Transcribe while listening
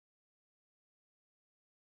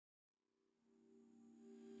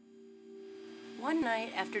One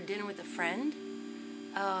night after dinner with a friend,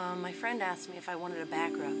 my friend asked me if I wanted a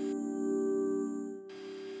back rub.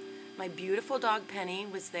 My beautiful dog Penny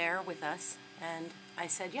was there with us, and I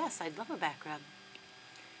said, yes, I'd love a back rub.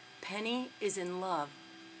 Penny is in love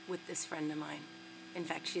with this friend of mine. In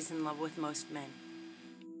fact, she's in love with most men.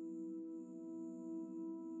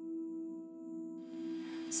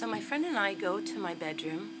 So my friend and I go to my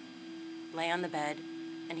bedroom, lay on the bed,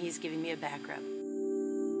 and he's giving me a back rub.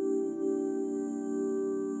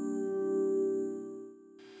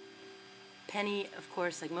 Penny, of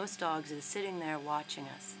course, like most dogs, is sitting there watching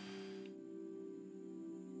us.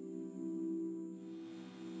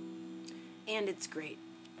 And it's great.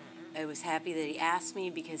 I was happy that he asked me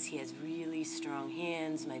because he has really strong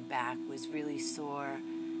hands, my back was really sore,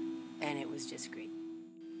 and it was just great.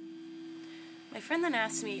 My friend then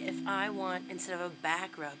asked me if I want, instead of a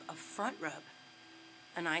back rub, a front rub.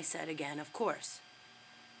 And I said again, of course.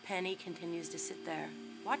 Penny continues to sit there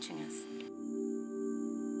watching us.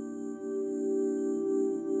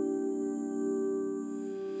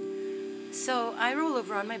 So I roll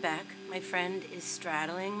over on my back, my friend is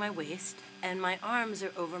straddling my waist, and my arms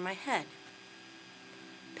are over my head.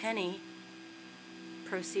 Penny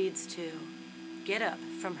proceeds to get up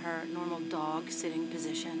from her normal dog sitting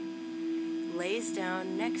position, lays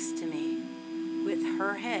down next to me with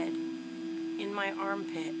her head in my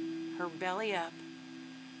armpit, her belly up,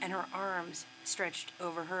 and her arms stretched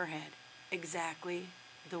over her head, exactly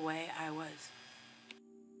the way I was.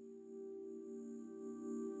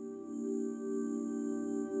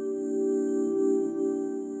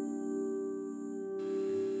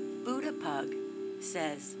 Buddha-pug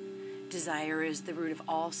says, desire is the root of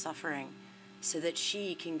all suffering, so that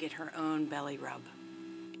she can get her own belly rub.